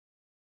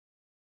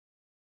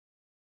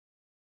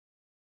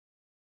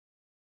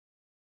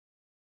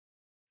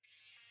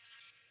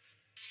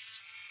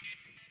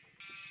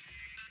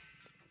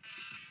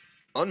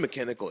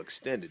Unmechanical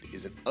Extended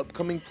is an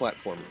upcoming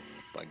platformer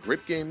by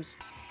Grip Games,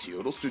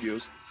 Teodal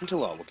Studios, and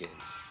Talawa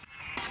Games.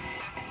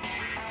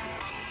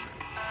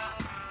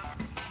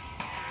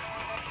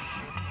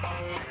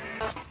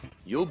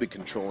 You'll be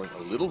controlling a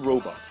little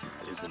robot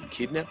that has been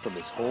kidnapped from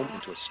his home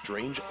into a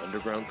strange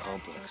underground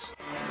complex.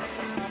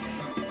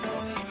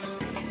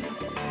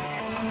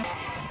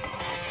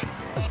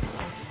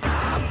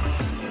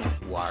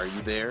 Why are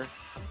you there?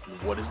 And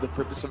what is the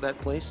purpose of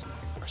that place?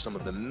 Are some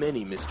of the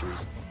many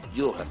mysteries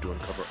you'll have to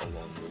uncover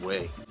along your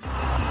way.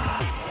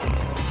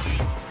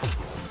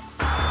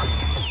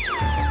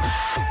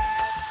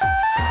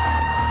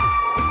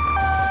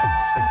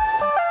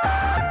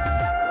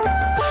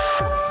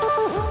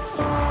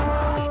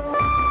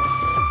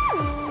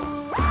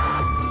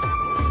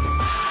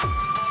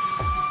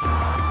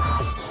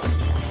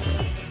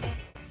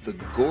 The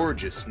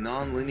gorgeous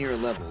non-linear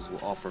levels will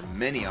offer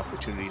many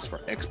opportunities for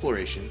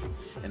exploration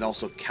and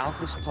also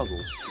countless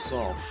puzzles to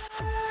solve.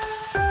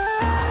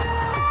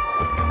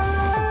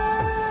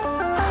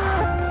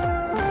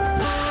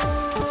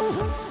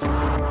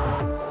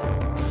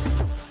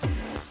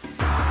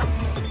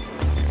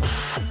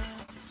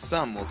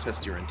 Some will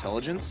test your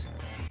intelligence,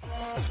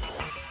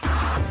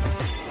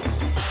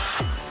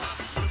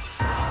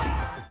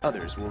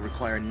 others will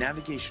require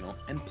navigational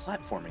and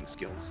platforming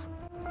skills.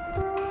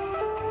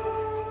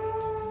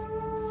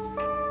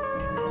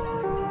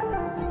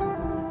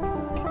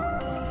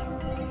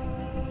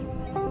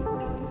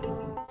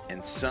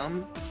 And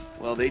some,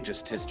 well, they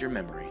just test your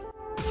memory.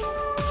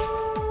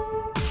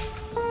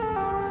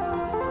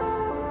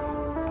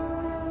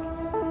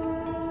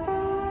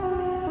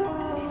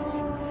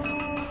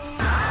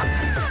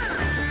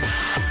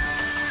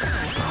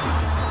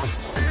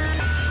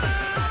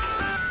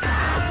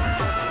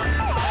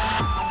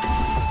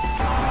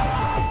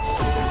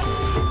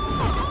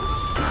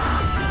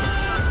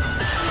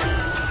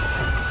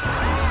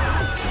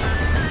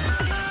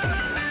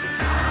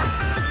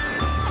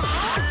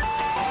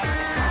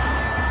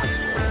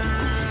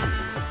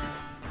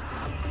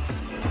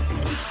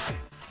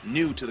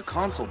 New to the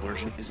console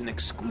version is an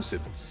exclusive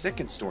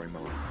second story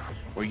mode,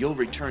 where you'll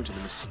return to the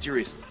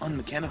mysterious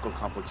Unmechanical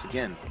complex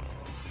again,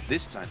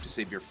 this time to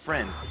save your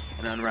friend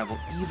and unravel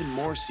even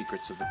more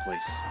secrets of the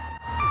place.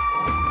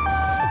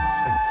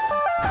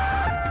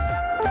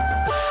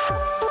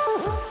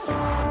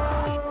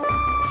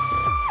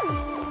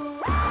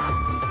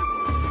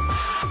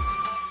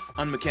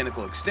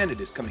 Unmechanical Extended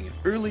is coming in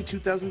early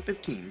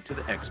 2015 to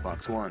the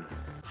Xbox One.